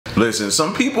Listen,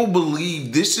 some people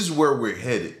believe this is where we're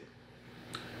headed.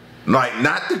 Like,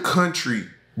 not the country,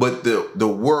 but the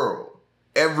world.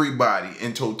 Everybody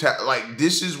in total. Like,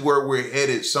 this is where we're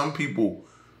headed. Some people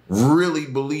really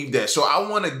believe that. So I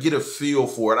want to get a feel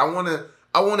for it. I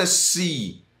want to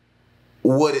see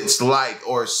what it's like,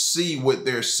 or see what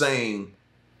they're saying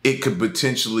it could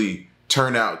potentially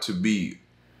turn out to be.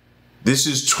 This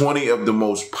is 20 of the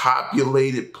most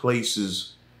populated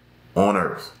places on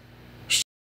Earth.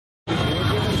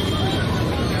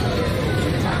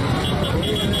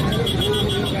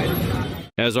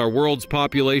 As our world's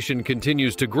population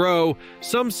continues to grow,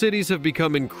 some cities have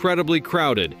become incredibly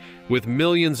crowded, with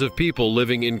millions of people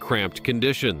living in cramped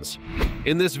conditions.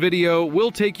 In this video,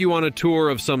 we'll take you on a tour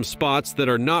of some spots that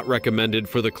are not recommended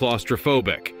for the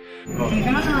claustrophobic.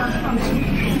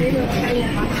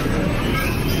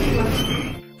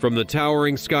 From the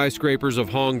towering skyscrapers of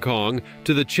Hong Kong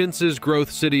to the Chintz's growth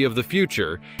city of the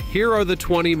future, here are the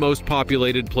 20 most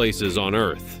populated places on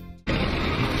Earth.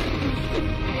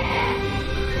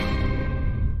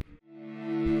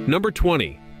 Number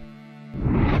 20.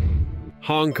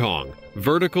 Hong Kong,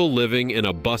 vertical living in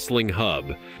a bustling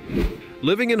hub.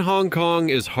 Living in Hong Kong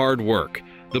is hard work.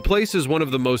 The place is one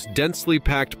of the most densely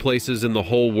packed places in the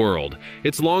whole world.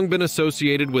 It's long been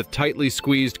associated with tightly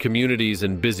squeezed communities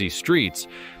and busy streets,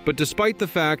 but despite the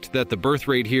fact that the birth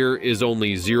rate here is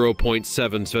only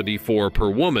 0.774 per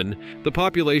woman, the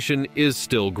population is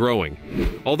still growing.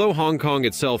 Although Hong Kong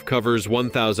itself covers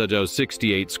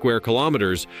 1,068 square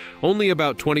kilometers, only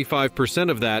about 25%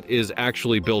 of that is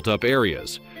actually built-up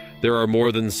areas. There are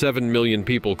more than 7 million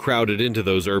people crowded into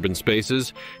those urban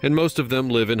spaces, and most of them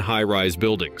live in high-rise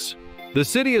buildings. The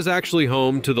city is actually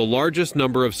home to the largest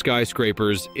number of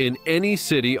skyscrapers in any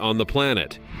city on the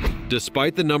planet.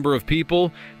 Despite the number of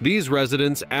people, these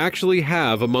residents actually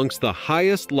have amongst the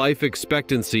highest life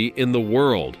expectancy in the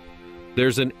world.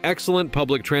 There's an excellent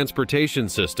public transportation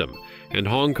system, and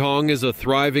Hong Kong is a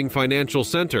thriving financial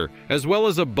center, as well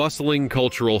as a bustling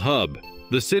cultural hub.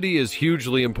 The city is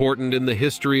hugely important in the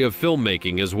history of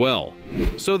filmmaking as well.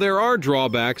 So there are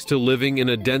drawbacks to living in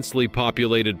a densely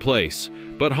populated place,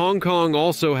 but Hong Kong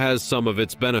also has some of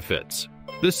its benefits.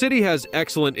 The city has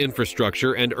excellent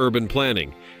infrastructure and urban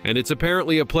planning, and it's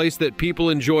apparently a place that people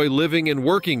enjoy living and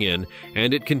working in,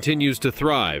 and it continues to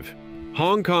thrive.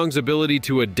 Hong Kong's ability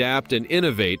to adapt and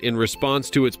innovate in response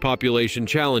to its population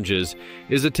challenges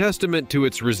is a testament to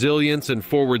its resilience and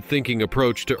forward-thinking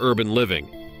approach to urban living.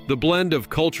 The blend of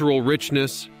cultural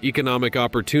richness, economic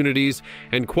opportunities,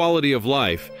 and quality of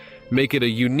life make it a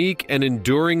unique and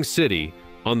enduring city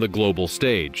on the global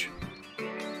stage.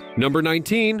 Number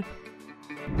 19.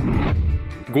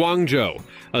 Guangzhou,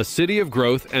 a city of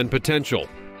growth and potential.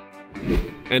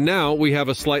 And now we have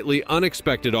a slightly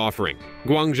unexpected offering.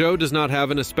 Guangzhou does not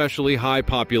have an especially high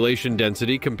population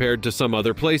density compared to some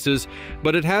other places,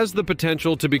 but it has the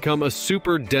potential to become a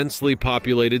super densely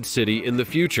populated city in the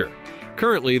future.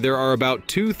 Currently, there are about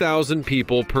 2,000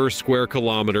 people per square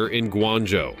kilometer in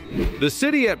Guangzhou. The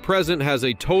city at present has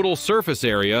a total surface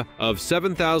area of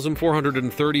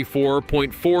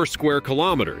 7,434.4 square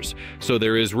kilometers, so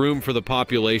there is room for the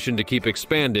population to keep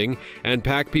expanding and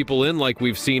pack people in like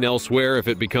we've seen elsewhere if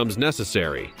it becomes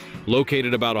necessary.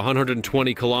 Located about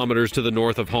 120 kilometers to the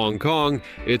north of Hong Kong,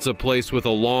 it's a place with a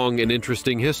long and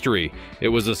interesting history. It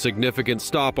was a significant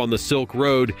stop on the Silk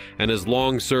Road and has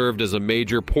long served as a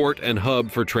major port and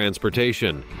hub for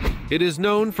transportation. It is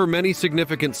known for many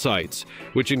significant sites,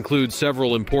 which include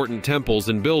several important temples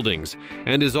and buildings,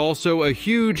 and is also a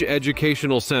huge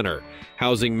educational center,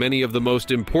 housing many of the most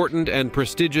important and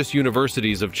prestigious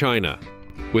universities of China.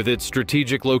 With its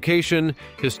strategic location,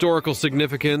 historical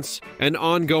significance, and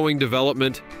ongoing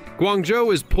development,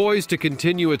 Guangzhou is poised to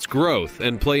continue its growth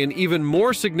and play an even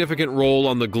more significant role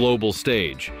on the global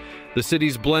stage. The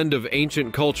city's blend of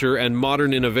ancient culture and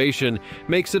modern innovation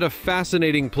makes it a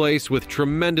fascinating place with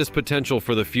tremendous potential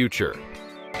for the future.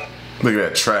 Look at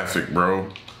that traffic, bro.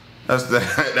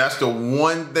 That's the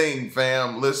one thing,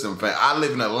 fam. Listen, fam, I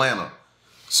live in Atlanta.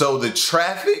 So the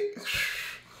traffic,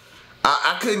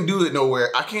 I couldn't do it nowhere.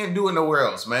 I can't do it nowhere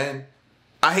else, man.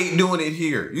 I hate doing it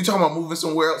here. You talking about moving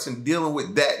somewhere else and dealing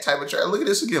with that type of traffic? Look at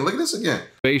this again. Look at this again.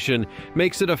 Innovation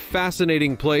makes it a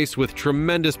fascinating place with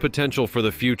tremendous potential for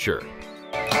the future.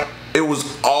 It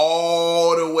was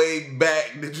all the way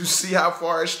back. Did you see how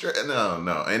far it's straight?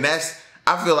 No. And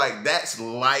I feel like that's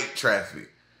light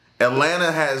traffic.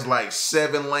 Atlanta has like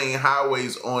 7-lane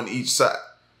highways on each side.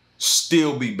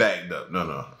 Still be backed up.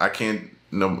 No. I can't.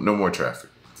 No more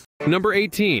traffic. Number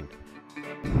 18.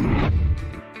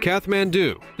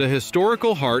 Kathmandu, the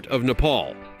historical heart of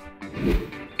Nepal.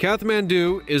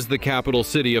 Kathmandu is the capital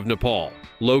city of Nepal.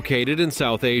 located in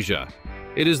South Asia.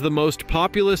 It is the most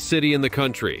populous city in the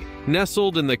country,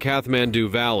 nestled in the Kathmandu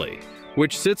Valley,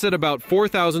 which sits at about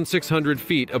 4,600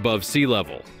 feet above sea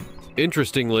level.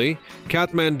 Interestingly,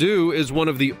 Kathmandu is one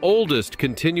of the oldest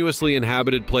continuously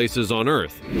inhabited places on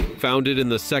Earth. Founded in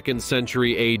the 2nd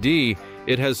century AD,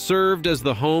 it has served as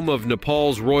the home of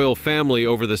Nepal's royal family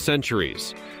over the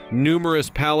centuries. Numerous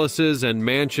palaces and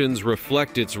mansions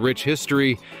reflect its rich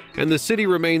history, and the city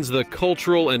remains the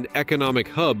cultural and economic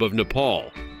hub of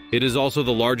Nepal. It is also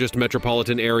the largest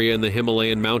metropolitan area in the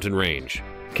Himalayan mountain range.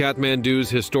 Kathmandu's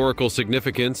historical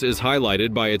significance is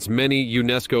highlighted by its many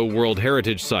UNESCO World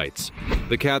Heritage Sites.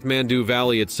 The Kathmandu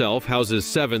Valley itself houses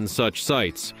 7 such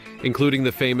sites, including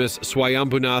the famous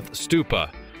Swayambhunath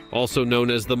Stupa, also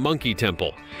known as the Monkey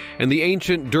Temple, and the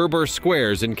ancient Durbar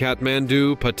Squares in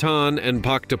Kathmandu, Patan, and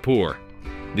Bhaktapur.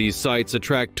 These sites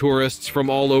attract tourists from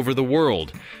all over the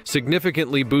world,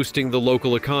 significantly boosting the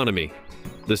local economy.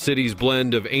 The city's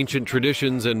blend of ancient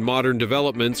traditions and modern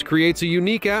developments creates a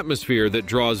unique atmosphere that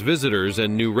draws visitors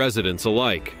and new residents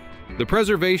alike. The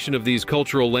preservation of these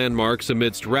cultural landmarks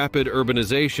amidst rapid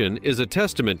urbanization is a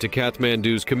testament to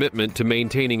Kathmandu's commitment to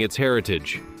maintaining its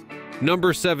heritage.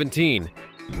 Number 17.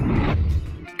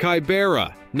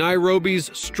 Kibera, Nairobi's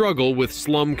struggle with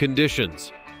slum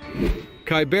conditions.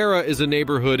 Kibera is a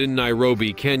neighborhood in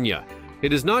Nairobi, Kenya.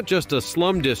 It is not just a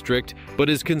slum district, but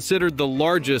is considered the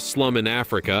largest slum in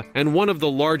Africa and one of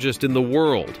the largest in the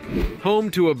world.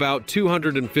 Home to about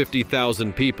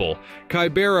 250,000 people,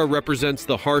 Kibera represents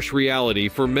the harsh reality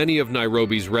for many of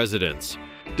Nairobi's residents.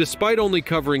 Despite only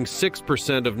covering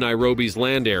 6% of Nairobi's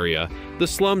land area, the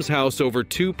slums house over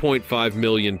 2.5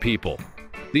 million people.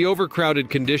 The overcrowded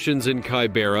conditions in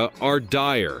Kibera are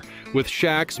dire, with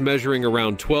shacks measuring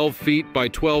around 12 feet by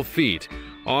 12 feet,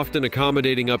 often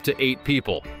accommodating up to 8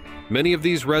 people. Many of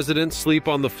these residents sleep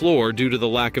on the floor due to the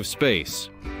lack of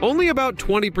space. Only about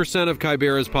 20% of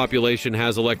Kibera's population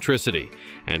has electricity,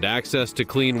 and access to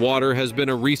clean water has been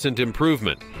a recent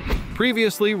improvement.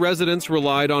 Previously, residents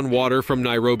relied on water from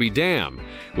Nairobi Dam,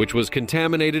 which was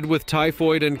contaminated with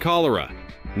typhoid and cholera.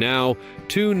 Now,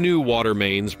 2 new water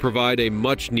mains provide a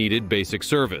much-needed basic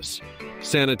service.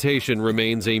 Sanitation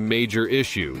remains a major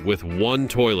issue, with 1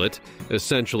 toilet,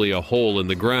 essentially a hole in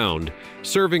the ground,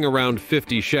 serving around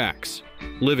 50 shacks.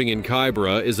 Living in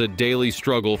Kibera is a daily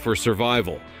struggle for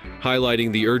survival,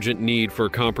 highlighting the urgent need for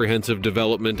comprehensive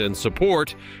development and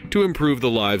support to improve the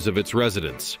lives of its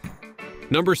residents.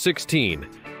 Number 16.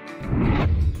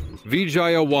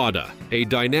 Vijayawada, a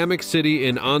dynamic city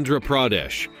in Andhra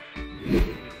Pradesh.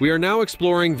 We are now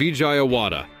exploring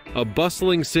Vijayawada, a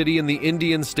bustling city in the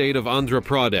Indian state of Andhra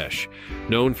Pradesh.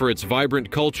 Known for its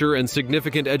vibrant culture and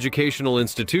significant educational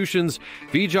institutions,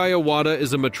 Vijayawada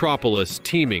is a metropolis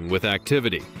teeming with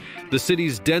activity. The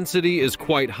city's density is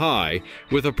quite high,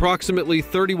 with approximately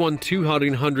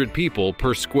 31,200 people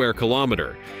per square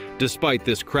kilometer. Despite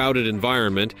this crowded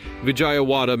environment,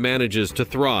 Vijayawada manages to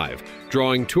thrive,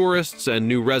 drawing tourists and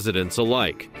new residents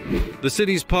alike. The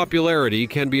city's popularity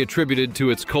can be attributed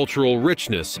to its cultural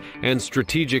richness and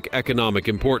strategic economic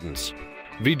importance.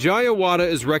 Vijayawada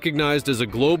is recognized as a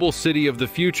global city of the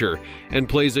future and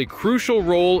plays a crucial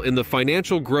role in the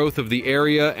financial growth of the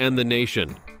area and the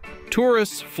nation.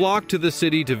 Tourists flock to the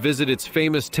city to visit its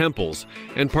famous temples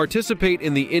and participate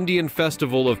in the Indian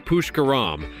festival of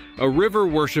Pushkaram, a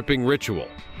river-worshipping ritual.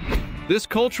 This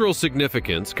cultural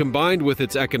significance, combined with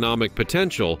its economic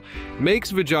potential,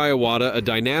 makes Vijayawada a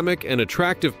dynamic and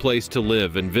attractive place to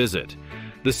live and visit.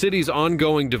 The city's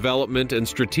ongoing development and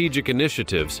strategic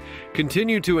initiatives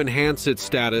continue to enhance its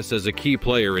status as a key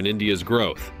player in India's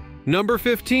growth. Number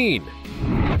 15.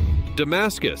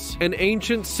 Damascus, an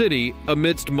ancient city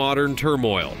amidst modern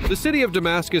turmoil. The city of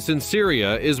Damascus in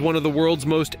Syria is one of the world's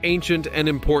most ancient and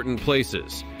important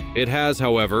places. It has,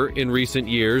 however, in recent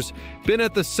years, been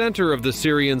at the center of the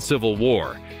Syrian civil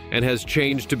war and has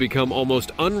changed to become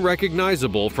almost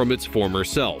unrecognizable from its former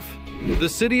self. The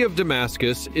city of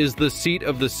Damascus is the seat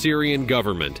of the Syrian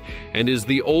government and is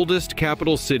the oldest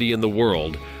capital city in the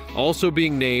world, also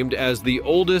being named as the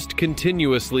oldest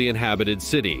continuously inhabited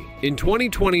city. In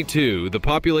 2022, the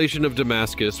population of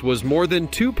Damascus was more than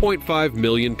 2.5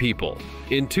 million people.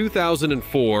 In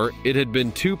 2004, it had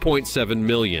been 2.7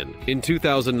 million. In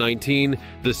 2019,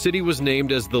 the city was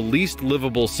named as the least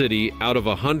livable city out of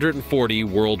 140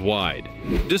 worldwide.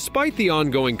 Despite the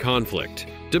ongoing conflict,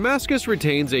 Damascus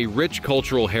retains a rich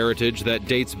cultural heritage that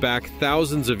dates back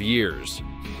thousands of years.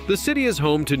 The city is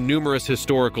home to numerous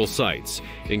historical sites,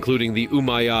 including the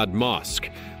Umayyad Mosque,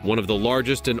 one of the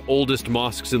largest and oldest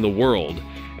mosques in the world,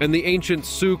 and the ancient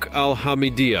Souk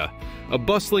al-Hamidiyya, a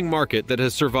bustling market that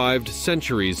has survived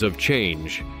centuries of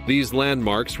change. These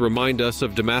landmarks remind us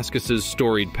of Damascus's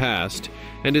storied past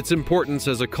and its importance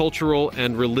as a cultural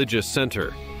and religious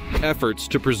center. Efforts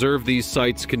to preserve these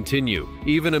sites continue,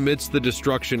 even amidst the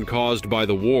destruction caused by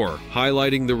the war,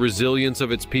 highlighting the resilience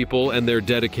of its people and their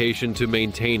dedication to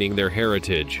maintaining their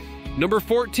heritage. Number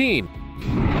 14.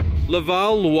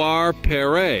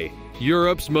 Levallois-Perret,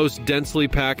 Europe's most densely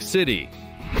packed city.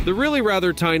 The really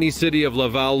rather tiny city of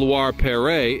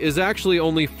Levallois-Perret is actually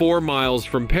only 4 miles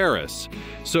from Paris.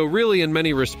 So really, in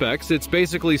many respects, it's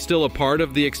basically still a part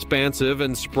of the expansive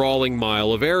and sprawling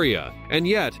Mile of area. And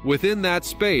yet, within that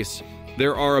space,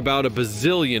 there are about a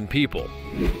bazillion people.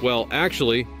 Well,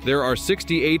 actually, there are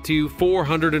 68 to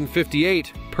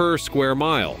 458 per square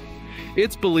mile.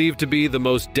 It's believed to be the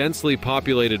most densely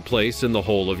populated place in the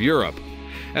whole of Europe.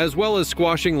 As well as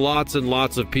squashing lots and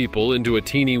lots of people into a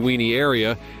teeny-weeny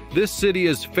area, this city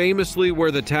is famously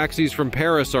where the taxis from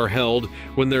Paris are held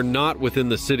when they're not within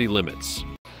the city limits.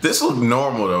 This looks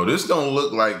normal though. This don't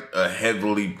look like a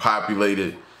heavily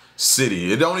populated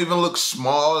city. It don't even look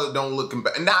small. It don't look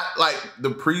not like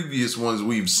the previous ones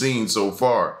we've seen so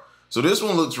far. So this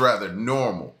one looks rather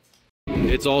normal.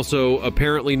 It's also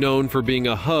apparently known for being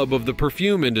a hub of the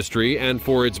perfume industry and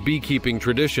for its beekeeping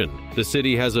tradition. The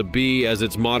city has a bee as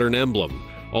its modern emblem,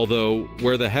 although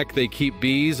where the heck they keep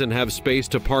bees and have space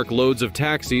to park loads of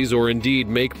taxis or indeed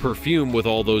make perfume with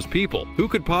all those people? Who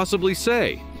could possibly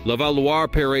say?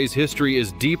 Levallois-Perret's history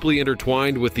is deeply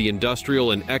intertwined with the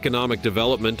industrial and economic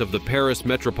development of the Paris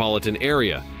metropolitan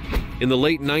area. In the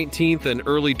late 19th and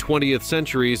early 20th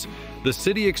centuries, the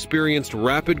city experienced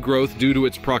rapid growth due to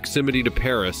its proximity to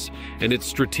Paris and its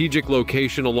strategic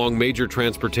location along major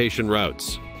transportation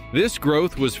routes. This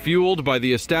growth was fueled by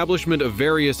the establishment of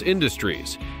various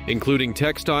industries, including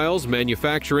textiles,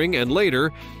 manufacturing, and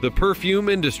later, the perfume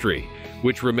industry,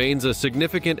 which remains a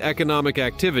significant economic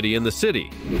activity in the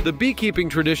city. The beekeeping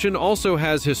tradition also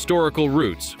has historical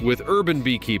roots, with urban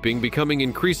beekeeping becoming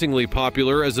increasingly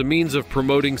popular as a means of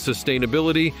promoting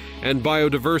sustainability and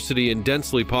biodiversity in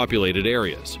densely populated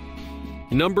areas.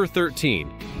 Number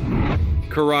 13.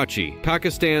 Karachi,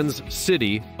 Pakistan's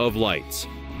City of Lights.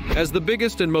 As the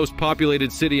biggest and most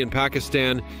populated city in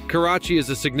Pakistan, Karachi is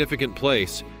a significant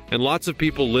place, and lots of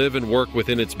people live and work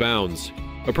within its bounds.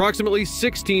 Approximately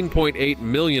 16.8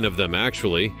 million of them,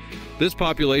 actually. This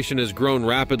population has grown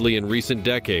rapidly in recent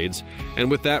decades,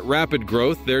 and with that rapid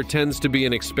growth, there tends to be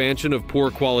an expansion of poor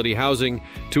quality housing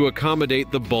to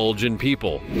accommodate the bulge in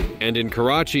people. And in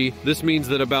Karachi, this means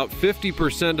that about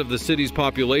 50% of the city's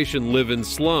population live in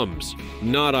slums.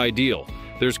 Not ideal.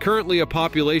 There's currently a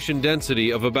population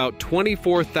density of about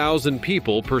 24,000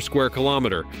 people per square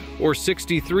kilometer, or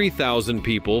 63,000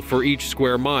 people for each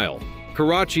square mile.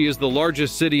 Karachi is the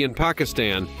largest city in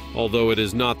Pakistan, although it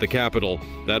is not the capital.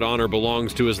 That honor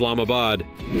belongs to Islamabad.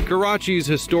 Karachi's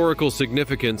historical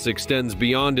significance extends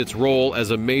beyond its role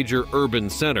as a major urban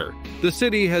center. The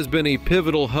city has been a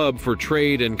pivotal hub for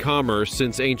trade and commerce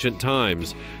since ancient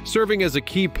times, serving as a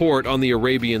key port on the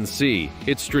Arabian Sea.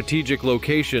 Its strategic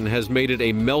location has made it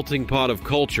a melting pot of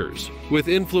cultures, with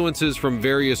influences from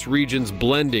various regions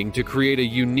blending to create a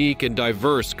unique and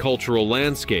diverse cultural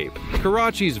landscape.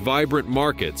 Karachi's vibrant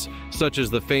markets, such as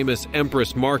the famous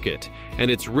Empress Market, and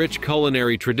its rich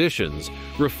culinary traditions,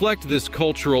 reflect this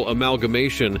cultural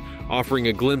amalgamation, offering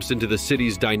a glimpse into the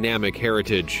city's dynamic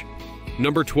heritage.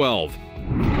 Number 12.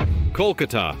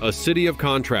 Kolkata, a city of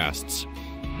contrasts.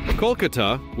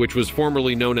 Kolkata, which was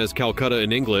formerly known as Calcutta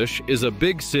in English, is a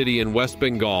big city in West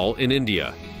Bengal in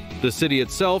India. The city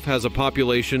itself has a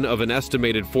population of an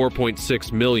estimated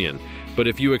 4.6 million, but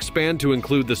if you expand to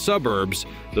include the suburbs,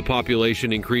 the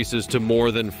population increases to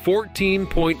more than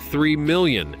 14.3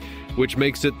 million, which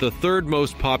makes it the third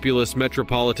most populous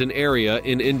metropolitan area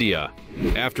in India.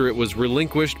 After it was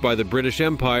relinquished by the British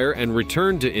Empire and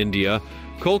returned to India,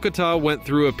 Kolkata went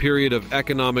through a period of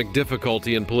economic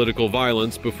difficulty and political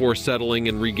violence before settling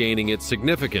and regaining its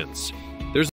significance.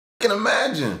 I can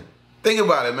imagine. Think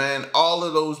about it, man. All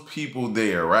of those people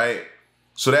there, right?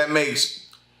 So that makes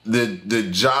the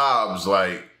jobs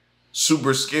like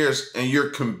super scarce, and you're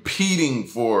competing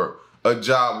for a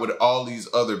job with all these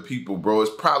other people, bro.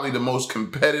 It's probably the most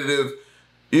competitive,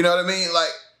 you know what I mean?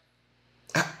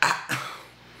 Like,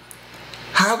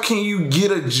 how can you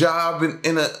get a job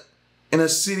in a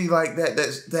city like that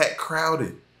that's that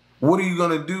crowded? What are you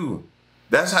gonna do?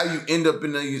 That's how you end up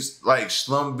in these like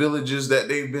slum villages that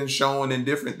they've been showing and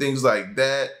different things like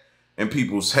that, and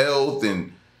people's health,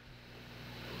 and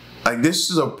like this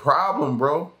is a problem,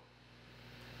 bro.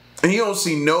 And you don't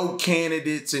see no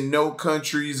candidates in no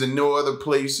countries and no other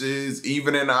places,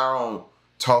 even in our own,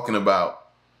 talking about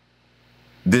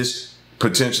this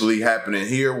potentially happening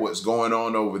here, what's going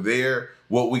on over there,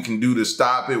 what we can do to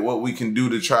stop it, what we can do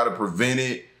to try to prevent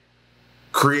it,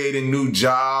 creating new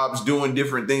jobs, doing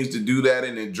different things to do that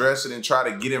and address it and try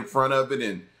to get in front of it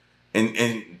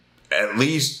and at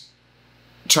least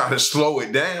try to slow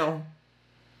it down.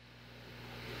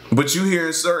 But you hear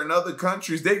in certain other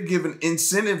countries, they're giving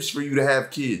incentives for you to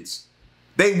have kids.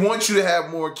 They want you to have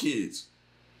more kids.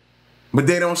 But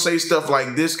they don't say stuff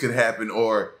like this could happen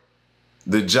or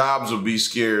the jobs will be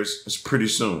scarce pretty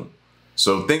soon.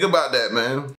 So think about that,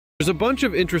 man. There's a bunch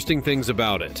of interesting things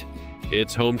about it.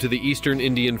 It's home to the Eastern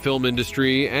Indian film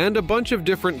industry and a bunch of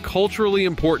different culturally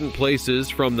important places,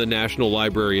 from the National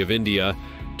Library of India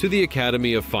to the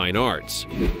Academy of Fine Arts.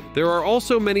 There are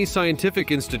also many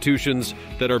scientific institutions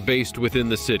that are based within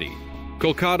the city.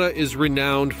 Kolkata is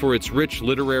renowned for its rich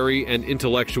literary and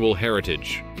intellectual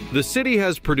heritage. The city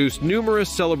has produced numerous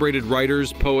celebrated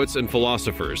writers, poets, and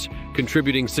philosophers,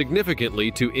 contributing significantly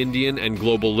to Indian and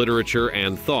global literature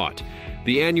and thought.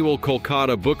 The annual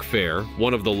Kolkata Book Fair,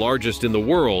 one of the largest in the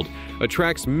world,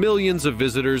 attracts millions of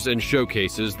visitors and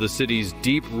showcases the city's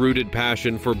deep-rooted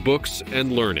passion for books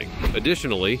and learning.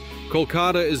 Additionally,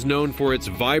 Kolkata is known for its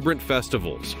vibrant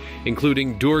festivals,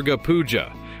 including Durga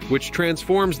Puja, which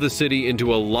transforms the city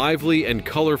into a lively and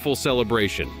colorful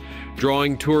celebration,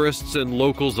 drawing tourists and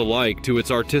locals alike to its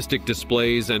artistic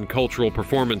displays and cultural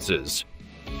performances.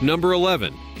 Number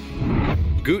 11.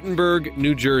 Gutenberg,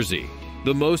 New Jersey,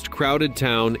 the most crowded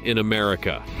town in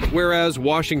America. Whereas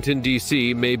Washington,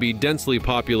 D.C. may be densely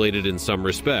populated in some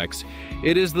respects,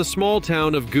 it is the small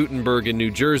town of Gutenberg in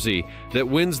New Jersey that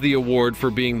wins the award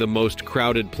for being the most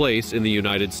crowded place in the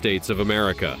United States of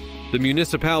America. The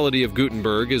municipality of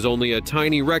Gutenberg is only a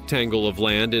tiny rectangle of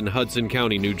land in Hudson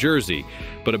County, New Jersey,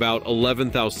 but about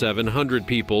 11,700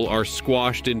 people are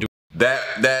squashed into.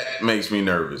 That makes me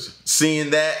nervous.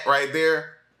 Seeing that right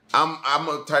there, I'm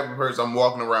a type of person, I'm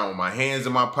walking around with my hands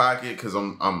in my pocket because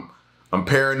I'm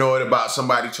paranoid about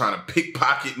somebody trying to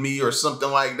pickpocket me or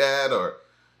something like that.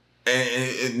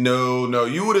 No,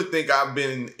 you would have think I've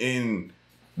been in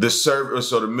the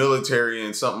service or the military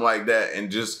and something like that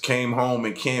and just came home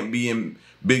and can't be in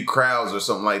big crowds or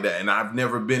something like that. And I've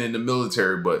never been in the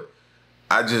military, but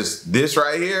this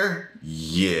right here,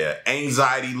 yeah,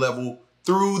 anxiety level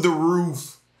through the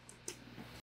roof.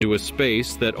 To a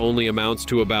space that only amounts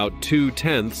to about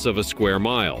 2/10 of a square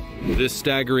mile. This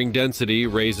staggering density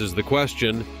raises the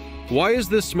question, why is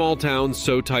this small town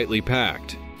so tightly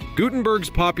packed? Gutenberg's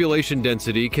population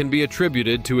density can be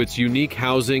attributed to its unique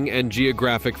housing and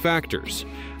geographic factors.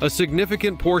 A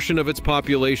significant portion of its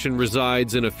population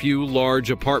resides in a few large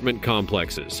apartment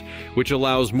complexes, which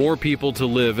allows more people to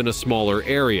live in a smaller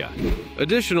area.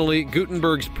 Additionally,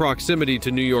 Gutenberg's proximity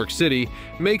to New York City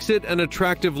makes it an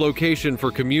attractive location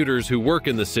for commuters who work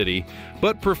in the city,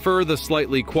 but prefer the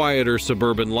slightly quieter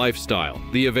suburban lifestyle.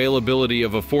 The availability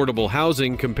of affordable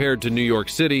housing compared to New York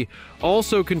City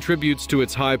also contributes to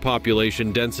its high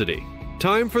population density.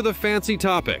 Time for the fancy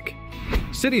topic.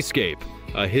 Cityscape,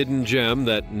 a hidden gem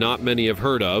that not many have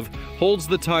heard of, holds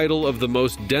the title of the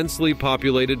most densely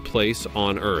populated place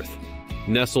on Earth.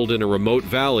 Nestled in a remote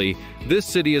valley, this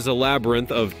city is a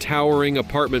labyrinth of towering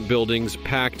apartment buildings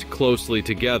packed closely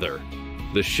together.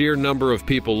 The sheer number of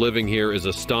people living here is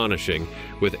astonishing,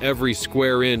 with every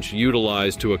square inch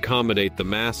utilized to accommodate the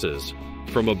masses.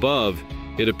 From above,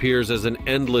 it appears as an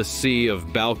endless sea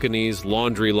of balconies,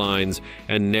 laundry lines,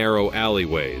 and narrow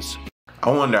alleyways. I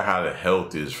wonder how the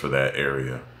health is for that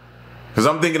area. Because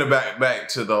I'm thinking back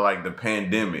to the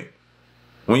pandemic.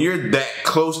 When you're that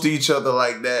close to each other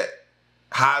like that,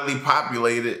 highly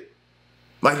populated,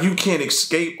 like you can't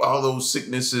escape all those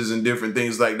sicknesses and different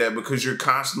things like that because you're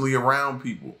constantly around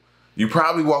people. You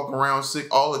probably walk around sick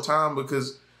all the time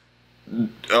because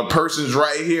a person's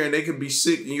right here and they can be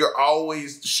sick and you're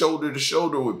always shoulder to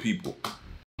shoulder with people.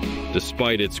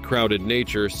 Despite its crowded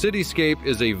nature, Cityscape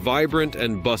is a vibrant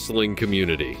and bustling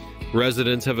community.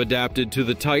 Residents have adapted to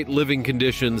the tight living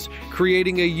conditions,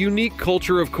 creating a unique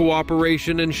culture of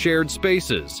cooperation and shared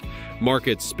spaces.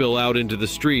 Markets spill out into the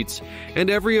streets, and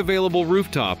every available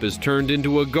rooftop is turned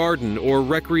into a garden or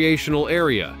recreational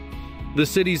area. The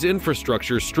city's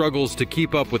infrastructure struggles to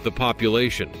keep up with the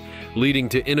population, leading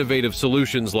to innovative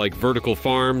solutions like vertical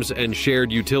farms and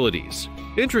shared utilities.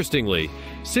 Interestingly,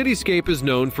 Cityscape is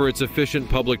known for its efficient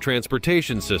public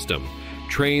transportation system.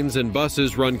 Trains and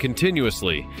buses run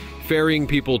continuously, ferrying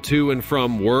people to and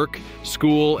from work,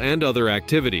 school, and other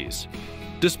activities.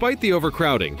 Despite the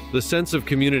overcrowding, the sense of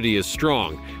community is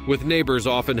strong, with neighbors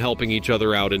often helping each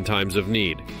other out in times of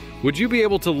need. Would you be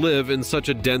able to live in such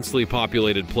a densely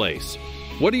populated place?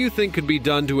 What do you think could be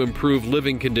done to improve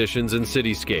living conditions in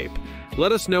Cityscape?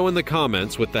 Let us know in the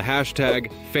comments with the hashtag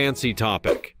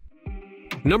 #FancyTopic.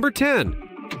 Number 10.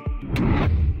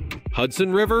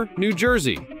 Hudson River, New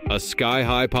Jersey, a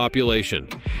sky-high population.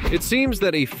 It seems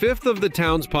that a fifth of the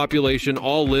town's population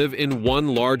all live in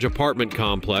one large apartment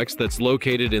complex that's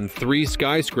located in 3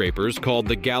 skyscrapers called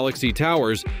the Galaxy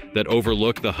Towers that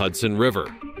overlook the Hudson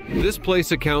River. This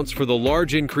place accounts for the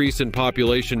large increase in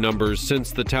population numbers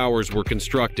since the towers were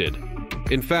constructed.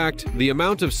 In fact, the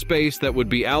amount of space that would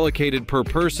be allocated per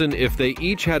person if they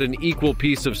each had an equal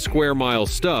piece of square mile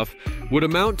stuff would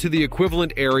amount to the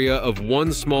equivalent area of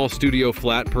 1 small studio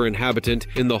flat per inhabitant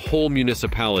in the whole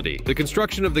municipality. The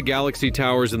construction of the Galaxy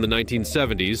Towers in the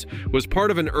 1970s was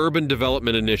part of an urban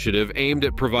development initiative aimed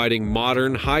at providing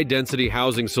modern, high-density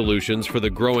housing solutions for the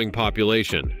growing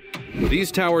population.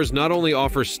 These towers not only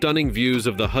offer stunning views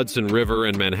of the Hudson River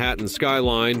and Manhattan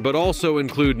skyline, but also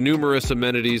include numerous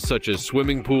amenities such as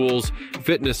swimming pools,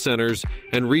 fitness centers,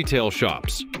 and retail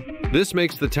shops. This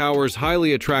makes the towers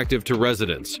highly attractive to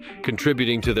residents,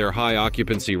 contributing to their high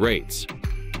occupancy rates.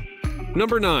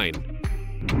 Number 9.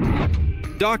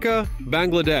 Dhaka,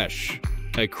 Bangladesh,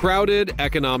 a crowded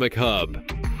economic hub.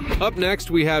 Up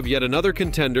next, we have yet another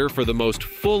contender for the most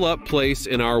full-up place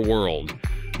in our world.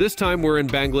 This time we're in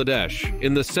Bangladesh,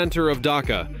 in the center of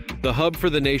Dhaka, the hub for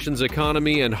the nation's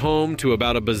economy and home to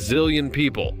about a bazillion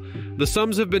people. The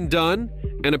sums have been done,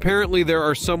 and apparently there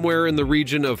are somewhere in the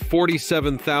region of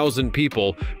 47,000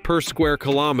 people per square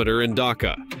kilometer in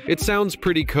Dhaka. It sounds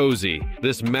pretty cozy.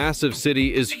 This massive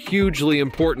city is hugely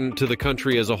important to the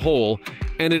country as a whole,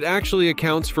 and it actually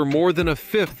accounts for more than a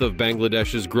fifth of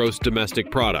Bangladesh's gross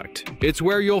domestic product. It's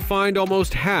where you'll find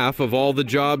almost half of all the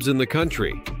jobs in the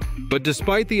country. But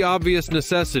despite the obvious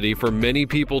necessity for many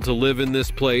people to live in this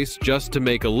place just to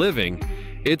make a living,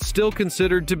 it's still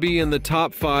considered to be in the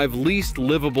top 5 least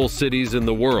livable cities in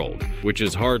the world, which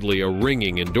is hardly a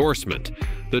ringing endorsement.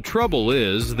 The trouble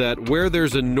is that where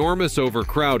there's enormous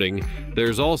overcrowding,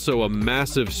 there's also a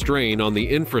massive strain on the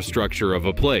infrastructure of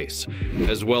a place,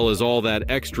 as well as all that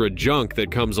extra junk that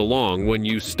comes along when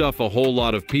you stuff a whole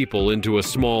lot of people into a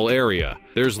small area.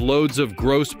 There's loads of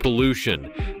gross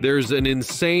pollution, there's an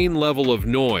insane level of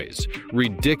noise,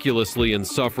 ridiculously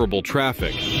insufferable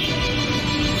traffic.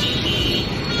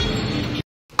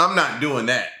 I'm not doing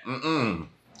that.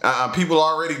 People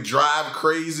already drive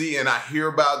crazy, and I hear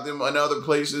about them in other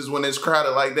places when it's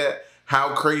crowded like that,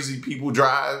 how crazy people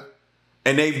drive,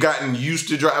 and they've gotten used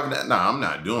to driving that. Nah, I'm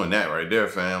not doing that right there,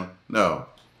 fam. No.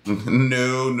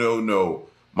 No.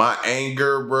 My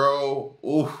anger, bro.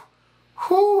 Ooh.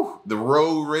 Whew. The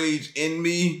road rage in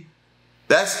me.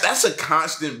 That's a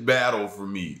constant battle for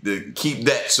me to keep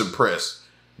that suppressed,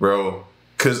 bro.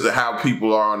 Because of how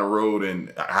people are on the road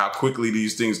and how quickly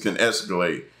these things can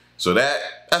escalate. So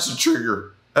that's a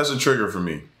trigger. That's a trigger for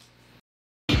me.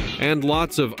 And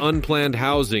lots of unplanned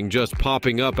housing just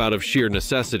popping up out of sheer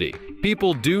necessity.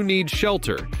 People do need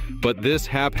shelter, but this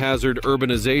haphazard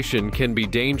urbanization can be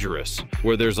dangerous.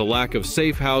 Where there's a lack of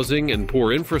safe housing and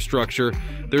poor infrastructure,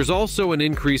 there's also an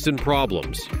increase in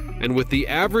problems. And with the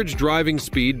average driving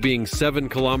speed being 7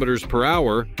 kilometers per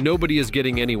hour, nobody is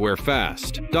getting anywhere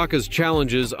fast. Dhaka's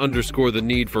challenges underscore the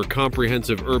need for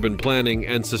comprehensive urban planning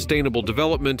and sustainable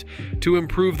development to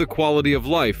improve the quality of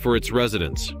life for its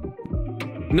residents.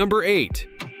 Number 8.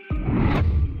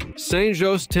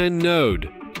 Saint-Just-ten-Noode,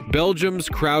 Belgium's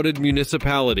crowded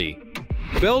municipality.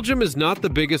 Belgium is not the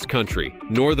biggest country,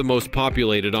 nor the most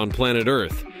populated on planet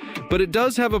Earth, but it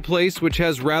does have a place which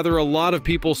has rather a lot of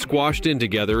people squashed in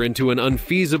together into an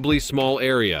unfeasibly small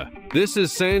area. This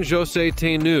is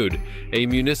Saint-Just-ten-Noode, a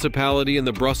municipality in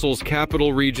the Brussels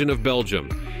capital region of Belgium.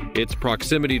 Its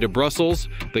proximity to Brussels,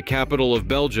 the capital of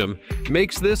Belgium,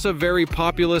 makes this a very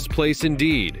populous place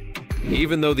indeed.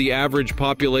 Even though the average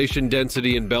population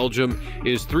density in Belgium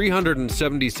is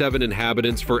 377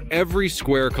 inhabitants for every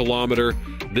square kilometer,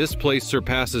 this place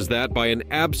surpasses that by an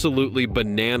absolutely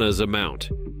bananas amount.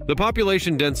 The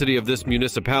population density of this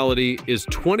municipality is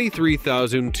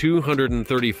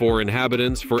 23,234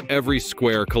 inhabitants for every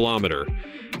square kilometer.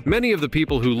 Many of the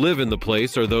people who live in the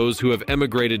place are those who have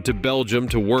emigrated to Belgium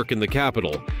to work in the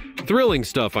capital. Thrilling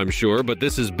stuff, I'm sure, but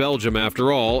this is Belgium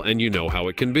after all, and you know how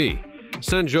it can be.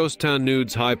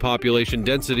 Saint-Just-ten-Noode's high population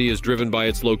density is driven by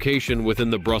its location within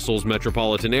the Brussels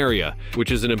metropolitan area, which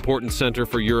is an important center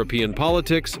for European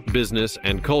politics, business,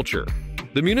 and culture.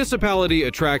 The municipality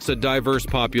attracts a diverse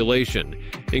population,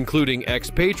 including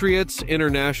expatriates,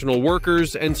 international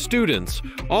workers, and students,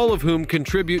 all of whom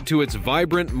contribute to its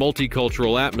vibrant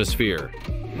multicultural atmosphere.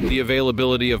 The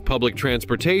availability of public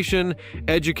transportation,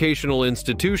 educational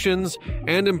institutions,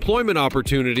 and employment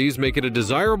opportunities make it a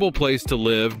desirable place to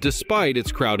live despite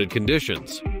its crowded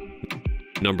conditions.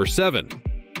 Number 7.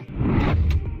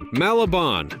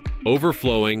 Malabon,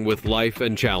 overflowing with life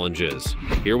and challenges.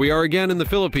 Here we are again in the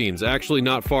Philippines, actually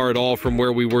not far at all from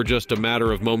where we were just a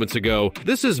matter of moments ago.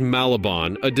 This is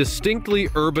Malabon, a distinctly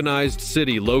urbanized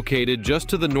city located just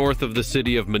to the north of the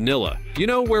city of Manila. You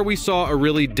know, where we saw a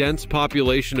really dense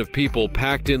population of people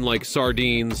packed in like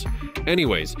sardines?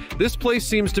 Anyways, this place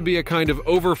seems to be a kind of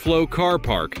overflow car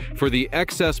park for the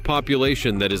excess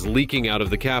population that is leaking out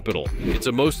of the capital. It's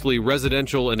a mostly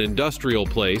residential and industrial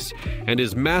place and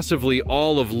is massively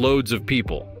all of loads of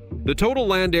people. The total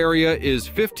land area is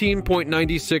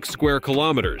 15.96 square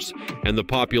kilometers, and the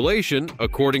population,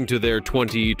 according to their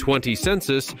 2020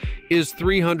 census, is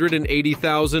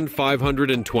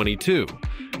 380,522.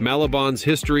 Malabon's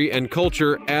history and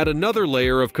culture add another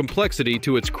layer of complexity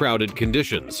to its crowded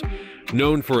conditions.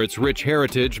 Known for its rich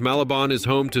heritage, Malabon is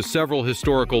home to several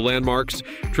historical landmarks,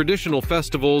 traditional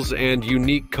festivals, and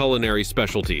unique culinary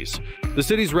specialties. The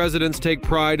city's residents take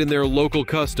pride in their local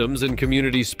customs and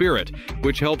community spirit,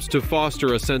 which helps to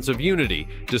foster a sense of unity,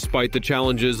 despite the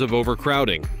challenges of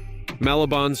overcrowding.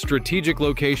 Malabon's strategic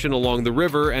location along the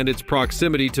river and its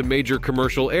proximity to major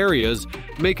commercial areas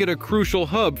make it a crucial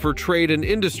hub for trade and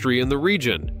industry in the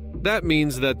region. That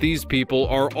means that these people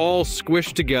are all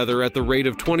squished together at the rate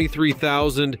of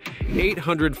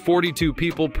 23,842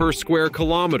 people per square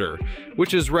kilometer,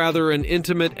 which is rather an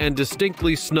intimate and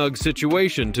distinctly snug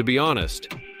situation, to be honest.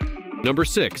 Number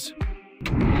 6.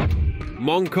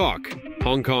 Mongkok,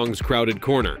 Hong Kong's crowded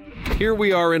corner. Here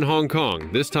we are in Hong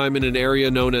Kong, this time in an area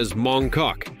known as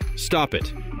Mongkok. Stop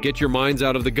it. Get your minds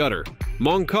out of the gutter.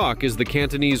 Mongkok is the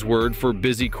Cantonese word for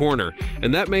busy corner,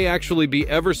 and that may actually be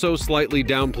ever so slightly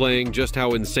downplaying just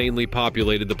how insanely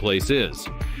populated the place is.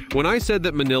 When I said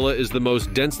that Manila is the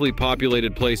most densely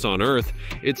populated place on Earth,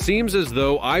 it seems as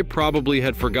though I probably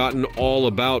had forgotten all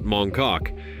about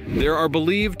Mongkok. There are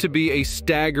believed to be a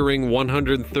staggering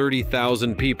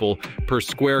 130,000 people per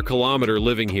square kilometer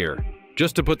living here.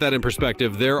 Just to put that in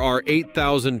perspective, there are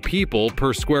 8,000 people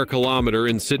per square kilometer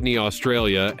in Sydney,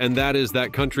 Australia, and that is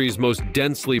that country's most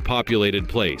densely populated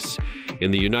place.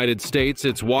 In the United States,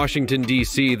 it's Washington,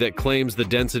 D.C. that claims the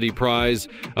density prize,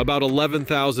 about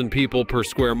 11,000 people per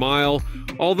square mile,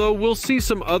 although we'll see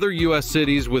some other U.S.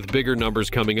 cities with bigger numbers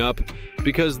coming up,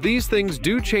 because these things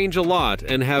do change a lot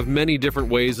and have many different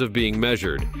ways of being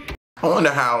measured. I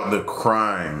wonder how the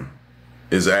crime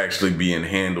is actually being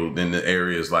handled in the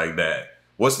areas like that.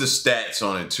 What's the stats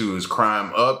on it too? Is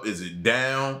crime up? Is it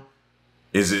down?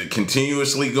 Is it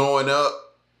continuously going up?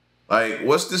 Like,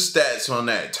 what's the stats on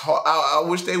that? I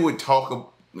wish they would talk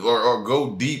or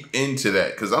go deep into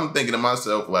that, because I'm thinking to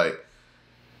myself, like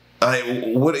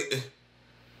what?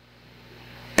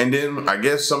 And then I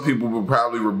guess some people would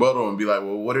probably rebuttal and be like,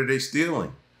 well, what are they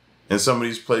stealing in some of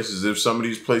these places? If some of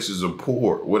these places are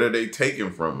poor, what are they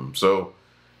taking from them? So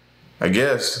I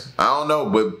guess, I don't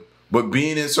know, but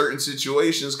being in certain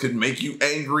situations could make you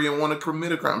angry and want to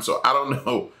commit a crime. So I don't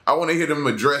know. I want to hear them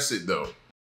address it though.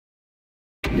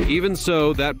 Even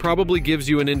so, that probably gives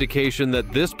you an indication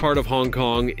that this part of Hong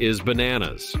Kong is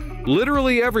bananas.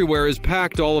 Literally everywhere is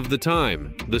packed all of the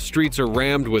time. The streets are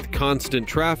rammed with constant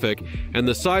traffic, and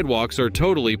the sidewalks are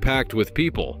totally packed with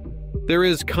people. There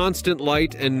is constant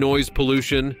light and noise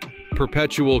pollution,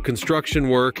 perpetual construction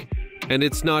work, and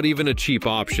it's not even a cheap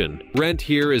option. Rent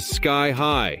here is sky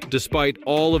high, despite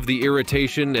all of the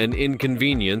irritation and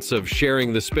inconvenience of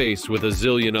sharing the space with a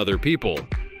zillion other people.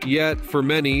 Yet, for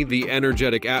many, the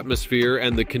energetic atmosphere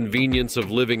and the convenience of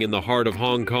living in the heart of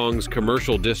Hong Kong's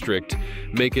commercial district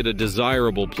make it a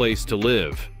desirable place to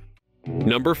live.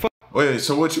 Number 5. Wait,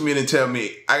 so what you mean to tell me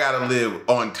I gotta live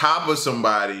on top of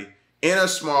somebody in a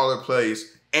smaller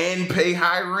place and pay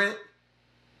high rent?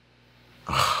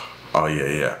 Oh,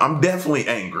 yeah. I'm definitely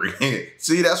angry.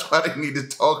 See, that's why they need to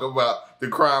talk about the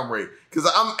crime rate. Because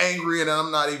I'm angry and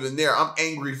I'm not even there. I'm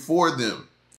angry for them.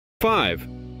 5.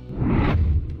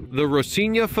 The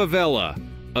Rocinha Favela,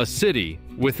 a city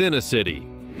within a city.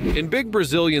 In big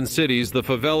Brazilian cities, the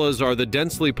favelas are the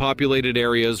densely populated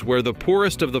areas where the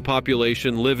poorest of the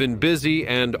population live in busy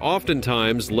and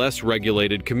oftentimes less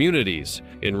regulated communities.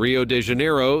 In Rio de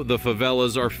Janeiro, the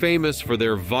favelas are famous for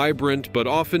their vibrant but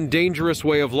often dangerous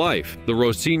way of life. The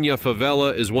Rocinha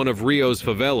Favela is one of Rio's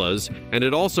favelas, and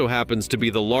it also happens to be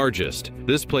the largest.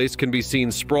 This place can be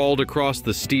seen sprawled across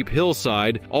the steep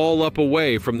hillside, all up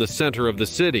away from the center of the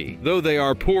city. Though they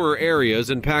are poorer areas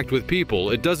and packed with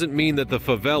people, it doesn't mean that the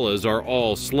favelas are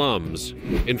all slums.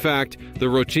 In fact, the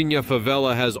Rocinha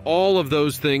Favela has all of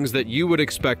those things that you would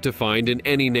expect to find in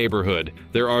any neighborhood.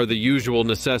 There are the usual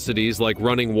necessities like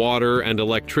running water and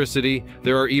electricity.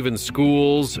 There are even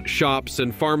schools, shops,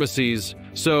 and pharmacies.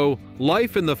 So,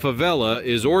 life in the favela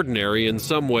is ordinary in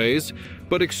some ways,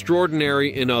 but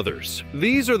extraordinary in others.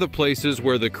 These are the places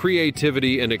where the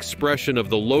creativity and expression of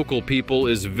the local people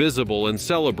is visible and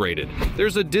celebrated.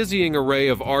 There's a dizzying array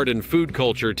of art and food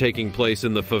culture taking place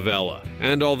in the favela.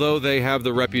 And although they have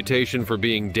the reputation for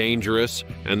being dangerous,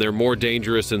 and they're more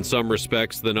dangerous in some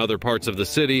respects than other parts of the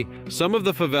city, some of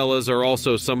the favelas are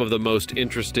also some of the most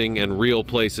interesting and real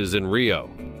places in Rio.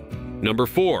 Number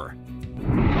 4.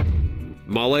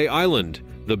 Malé Island,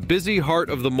 the busy heart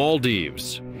of the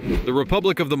Maldives. The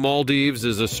Republic of the Maldives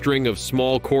is a string of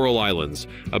small coral islands,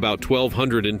 about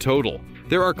 1,200 in total.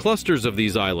 There are clusters of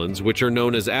these islands, which are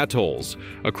known as atolls,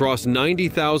 across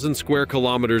 90,000 square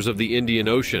kilometers of the Indian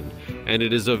Ocean, and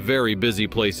it is a very busy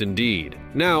place indeed.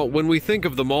 Now, when we think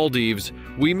of the Maldives,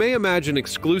 we may imagine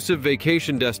exclusive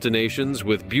vacation destinations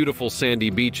with beautiful sandy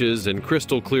beaches and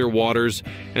crystal clear waters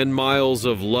and miles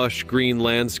of lush green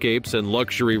landscapes and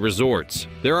luxury resorts.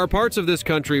 There are parts of this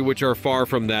country which are far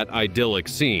from that idyllic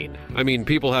scene. I mean,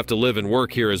 people have to live and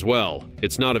work here as well.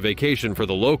 It's not a vacation for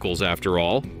the locals, after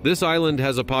all. This island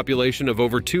has a population of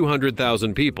over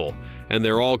 200,000 people, and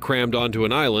they're all crammed onto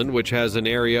an island which has an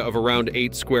area of around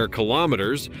 8 square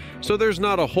kilometers, so there's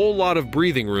not a whole lot of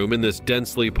breathing room in this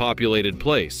densely populated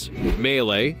place.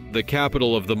 Malé, the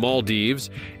capital of the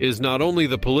Maldives, is not only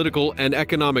the political and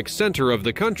economic center of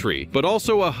the country, but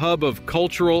also a hub of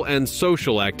cultural and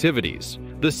social activities.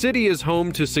 The city is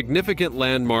home to significant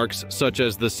landmarks such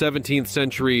as the 17th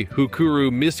century Hukuru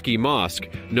Miski Mosque,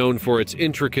 known for its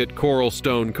intricate coral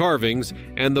stone carvings,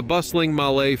 and the bustling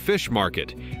Malé fish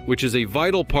market, which is a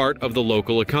vital part of the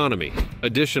local economy.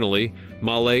 Additionally,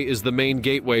 Malé is the main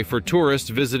gateway for tourists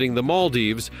visiting the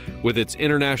Maldives, with its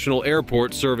international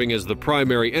airport serving as the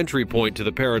primary entry point to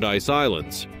the Paradise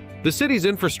Islands. The city's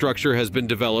infrastructure has been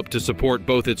developed to support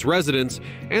both its residents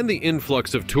and the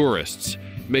influx of tourists,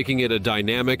 making it a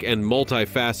dynamic and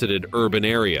multifaceted urban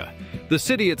area. The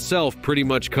city itself pretty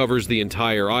much covers the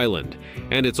entire island,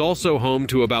 and it's also home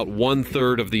to about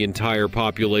 1/3 of the entire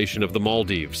population of the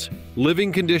Maldives.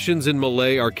 Living conditions in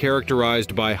Malé are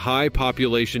characterized by high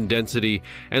population density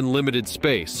and limited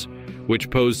space, which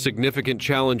pose significant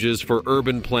challenges for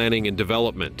urban planning and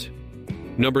development.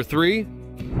 Number 3.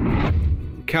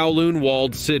 Kowloon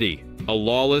Walled City, a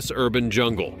lawless urban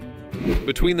jungle.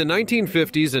 Between the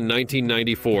 1950s and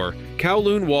 1994,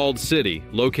 Kowloon Walled City,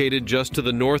 located just to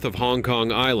the north of Hong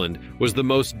Kong Island, was the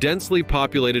most densely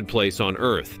populated place on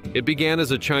Earth. It began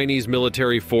as a Chinese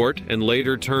military fort and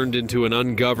later turned into an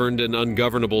ungoverned and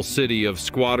ungovernable city of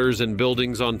squatters and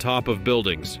buildings on top of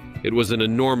buildings. It was an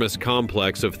enormous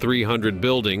complex of 300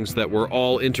 buildings that were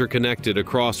all interconnected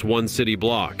across one city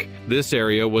block. This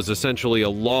area was essentially a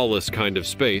lawless kind of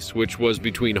space, which was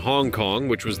between Hong Kong,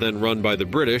 which was then run by the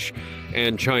British,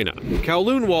 and China.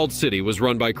 Kowloon Walled City was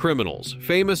run by criminals,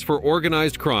 famous for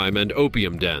organized crime and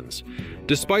opium dens.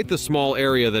 Despite the small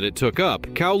area that it took up,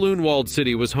 Kowloon Walled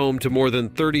City was home to more than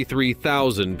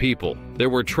 33,000 people. There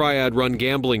were triad-run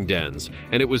gambling dens,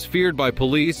 and it was feared by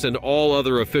police, and all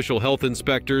other official health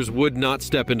inspectors would not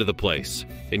step into the place.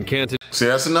 In Canton... See,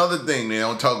 that's another thing they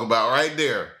don't talk about right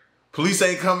there. Police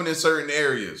ain't coming in certain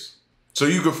areas, so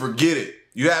you can forget it.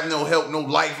 You have no help, no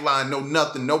lifeline, no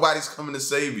nothing. Nobody's coming to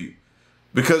save you.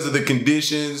 Because of the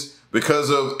conditions, because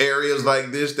of areas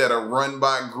like this that are run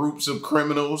by groups of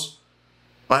criminals.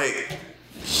 Like,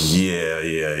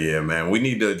 yeah, man. We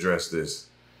need to address this.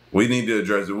 We need to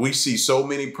address it. We see so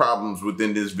many problems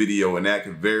within this video, and that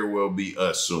could very well be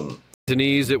us soon.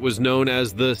 Cantonese, it was known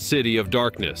as the City of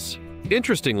Darkness.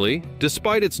 Interestingly,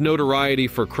 despite its notoriety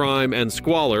for crime and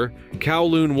squalor,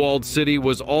 Kowloon Walled City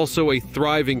was also a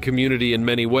thriving community in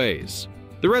many ways.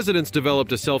 The residents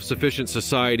developed a self-sufficient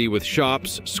society with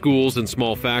shops, schools, and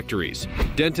small factories.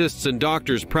 Dentists and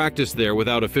doctors practiced there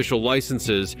without official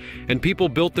licenses, and people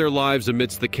built their lives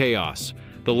amidst the chaos.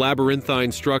 The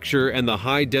labyrinthine structure and the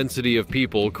high density of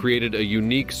people created a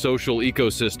unique social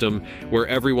ecosystem where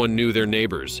everyone knew their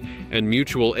neighbors, and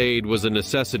mutual aid was a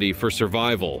necessity for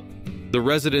survival. The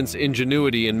residents'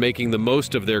 ingenuity in making the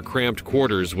most of their cramped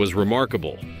quarters was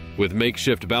remarkable, with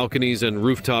makeshift balconies and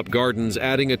rooftop gardens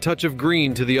adding a touch of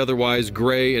green to the otherwise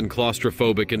gray and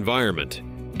claustrophobic environment.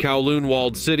 Kowloon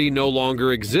Walled City no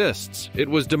longer exists. It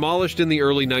was demolished in the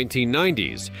early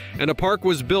 1990s, and a park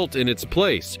was built in its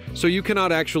place, so you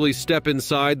cannot actually step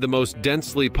inside the most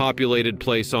densely populated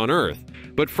place on Earth.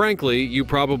 But frankly, you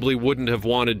probably wouldn't have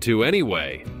wanted to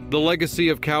anyway. The legacy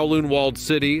of Kowloon Walled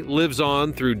City lives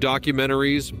on through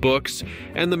documentaries, books,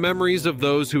 and the memories of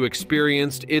those who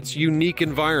experienced its unique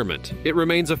environment. It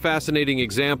remains a fascinating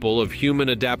example of human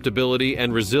adaptability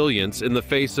and resilience in the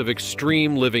face of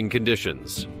extreme living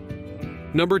conditions.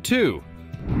 Number 2.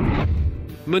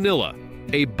 Manila,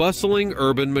 a bustling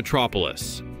urban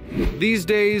metropolis. These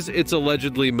days, it's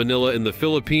allegedly Manila in the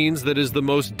Philippines that is the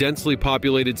most densely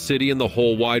populated city in the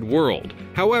whole wide world.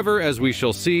 However, as we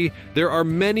shall see, there are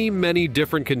many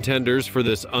different contenders for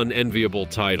this unenviable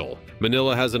title.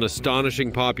 Manila has an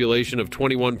astonishing population of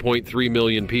 21.3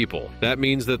 million people. That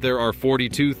means that there are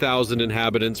 42,000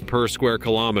 inhabitants per square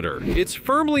kilometer. It's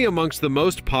firmly amongst the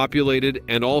most populated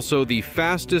and also the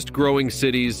fastest growing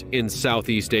cities in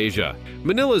Southeast Asia.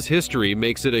 Manila's history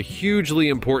makes it a hugely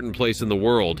important place in the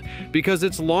world because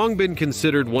it's long been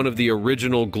considered one of the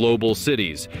original global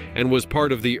cities and was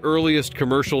part of the earliest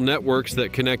commercial networks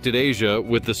that connected Asia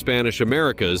with the Spanish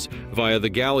Americas via the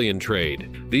galleon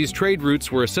trade. These trade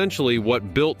routes were essentially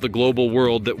what built the global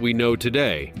world that we know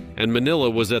today, and Manila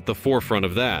was at the forefront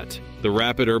of that. The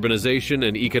rapid urbanization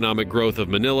and economic growth of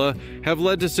Manila have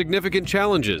led to significant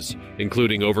challenges,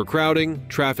 including overcrowding,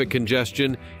 traffic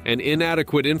congestion, and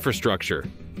inadequate infrastructure.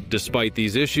 Despite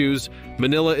these issues,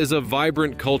 Manila is a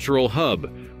vibrant cultural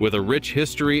hub with a rich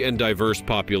history and diverse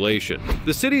population.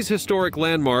 The city's historic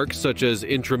landmarks such as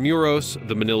Intramuros,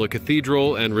 the Manila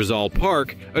Cathedral, and Rizal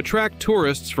Park attract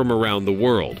tourists from around the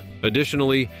world.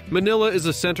 Additionally, Manila is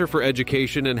a center for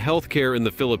education and healthcare in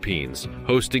the Philippines,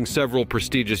 hosting several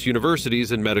prestigious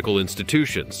universities and medical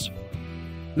institutions.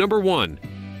 Number 1.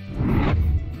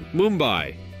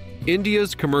 Mumbai,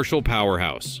 India's commercial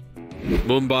powerhouse.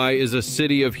 Mumbai is a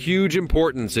city of huge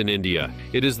importance in India.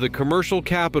 It is the commercial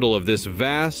capital of this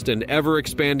vast and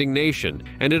ever-expanding nation,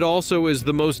 and it also is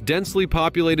the most densely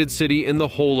populated city in the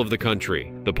whole of the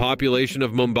country. The population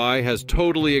of Mumbai has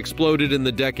totally exploded in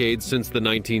the decades since the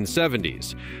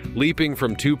 1970s, leaping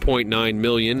from 2.9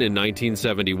 million in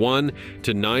 1971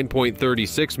 to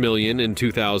 9.36 million in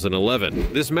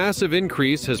 2011. This massive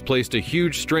increase has placed a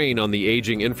huge strain on the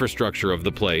aging infrastructure of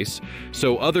the place,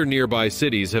 so other nearby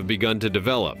cities have begun to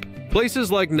develop.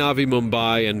 Places like Navi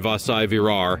Mumbai and Vasai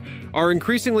Virar are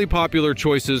increasingly popular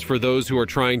choices for those who are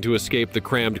trying to escape the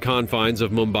crammed confines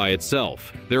of Mumbai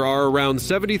itself. There are around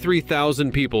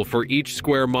 73,000 people for each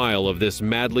square mile of this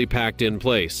madly packed-in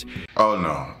place. Oh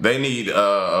no, they need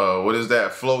what is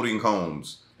that? Floating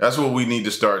homes. That's what we need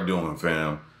to start doing,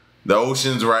 fam. The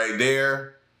ocean's right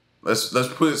there. Let's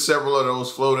put several of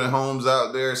those floating homes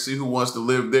out there. See who wants to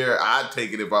live there. I'd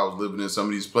take it if I was living in some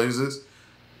of these places.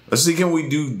 Let's see, can we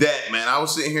do that, man? I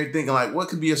was sitting here thinking, like, what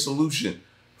could be a solution?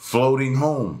 Floating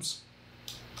homes.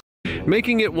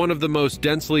 Making it one of the most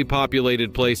densely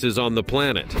populated places on the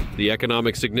planet. The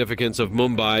economic significance of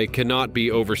Mumbai cannot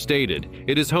be overstated.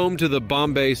 It is home to the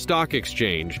Bombay Stock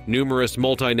Exchange, numerous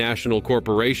multinational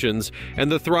corporations, and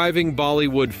the thriving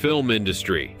Bollywood film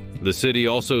industry. The city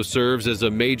also serves as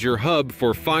a major hub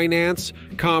for finance,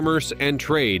 commerce, and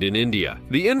trade in India.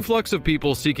 The influx of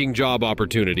people seeking job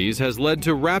opportunities has led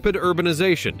to rapid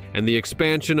urbanization and the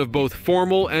expansion of both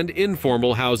formal and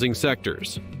informal housing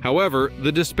sectors. However,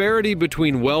 the disparity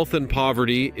between wealth and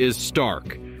poverty is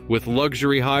stark, with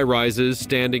luxury high-rises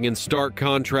standing in stark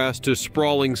contrast to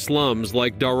sprawling slums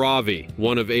like Dharavi,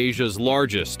 one of Asia's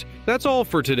largest. That's all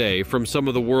for today from some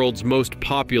of the world's most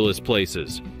populous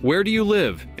places. Where do you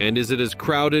live, and is it as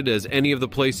crowded as any of the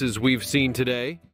places we've seen today?